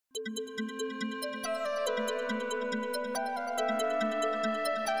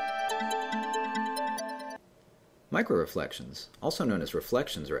Microreflections, also known as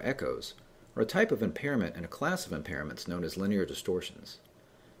reflections or echoes, are a type of impairment in a class of impairments known as linear distortions.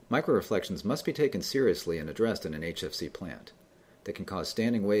 Microreflections must be taken seriously and addressed in an HFC plant. They can cause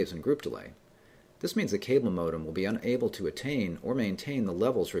standing waves and group delay. This means the cable modem will be unable to attain or maintain the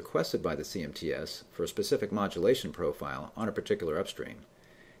levels requested by the CMTS for a specific modulation profile on a particular upstream,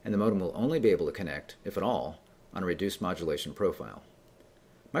 and the modem will only be able to connect, if at all, on a reduced modulation profile.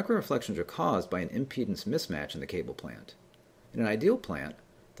 Microreflections are caused by an impedance mismatch in the cable plant. In an ideal plant,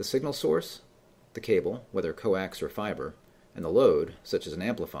 the signal source, the cable, whether coax or fiber, and the load, such as an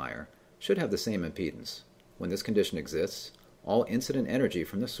amplifier, should have the same impedance. When this condition exists, all incident energy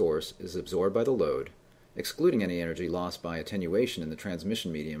from the source is absorbed by the load, excluding any energy lost by attenuation in the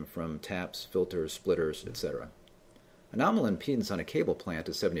transmission medium from taps, filters, splitters, etc. A nominal impedance on a cable plant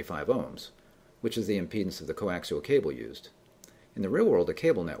is 75 ohms, which is the impedance of the coaxial cable used. In the real world of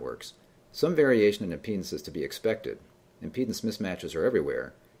cable networks, some variation in impedance is to be expected. Impedance mismatches are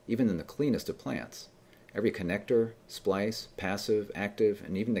everywhere, even in the cleanest of plants. Every connector, splice, passive, active,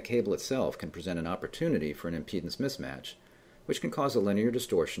 and even the cable itself can present an opportunity for an impedance mismatch, which can cause a linear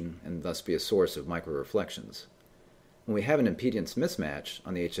distortion and thus be a source of microreflections. When we have an impedance mismatch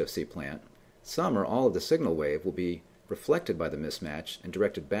on the HFC plant, some or all of the signal wave will be reflected by the mismatch and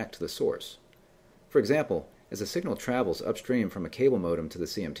directed back to the source. For example, as a signal travels upstream from a cable modem to the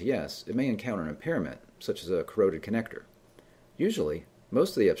CMTS, it may encounter an impairment, such as a corroded connector. Usually,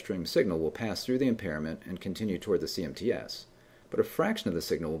 most of the upstream signal will pass through the impairment and continue toward the CMTS, but a fraction of the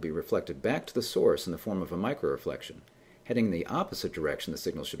signal will be reflected back to the source in the form of a microreflection, heading in the opposite direction the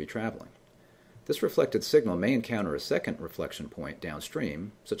signal should be traveling. This reflected signal may encounter a second reflection point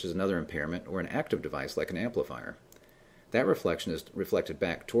downstream, such as another impairment or an active device like an amplifier. That reflection is reflected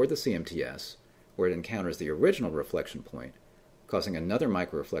back toward the CMTS, where it encounters the original reflection point, causing another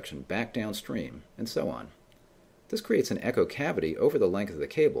microreflection back downstream, and so on. This creates an echo cavity over the length of the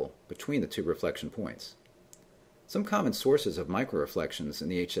cable between the two reflection points. Some common sources of microreflections in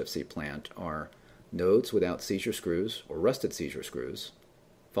the HFC plant are nodes without seizure screws or rusted seizure screws,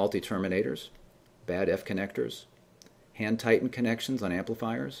 faulty terminators, bad F connectors, hand-tightened connections on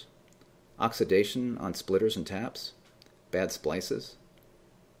amplifiers, oxidation on splitters and taps, bad splices,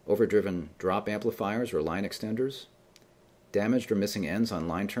 overdriven drop amplifiers or line extenders, damaged or missing ends on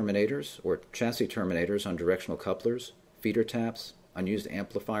line terminators or chassis terminators on directional couplers, feeder taps, unused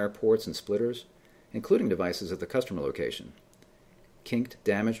amplifier ports and splitters, including devices at the customer location, kinked,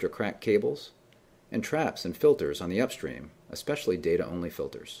 damaged, or cracked cables, and traps and filters on the upstream, especially data-only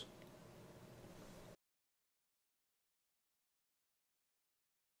filters.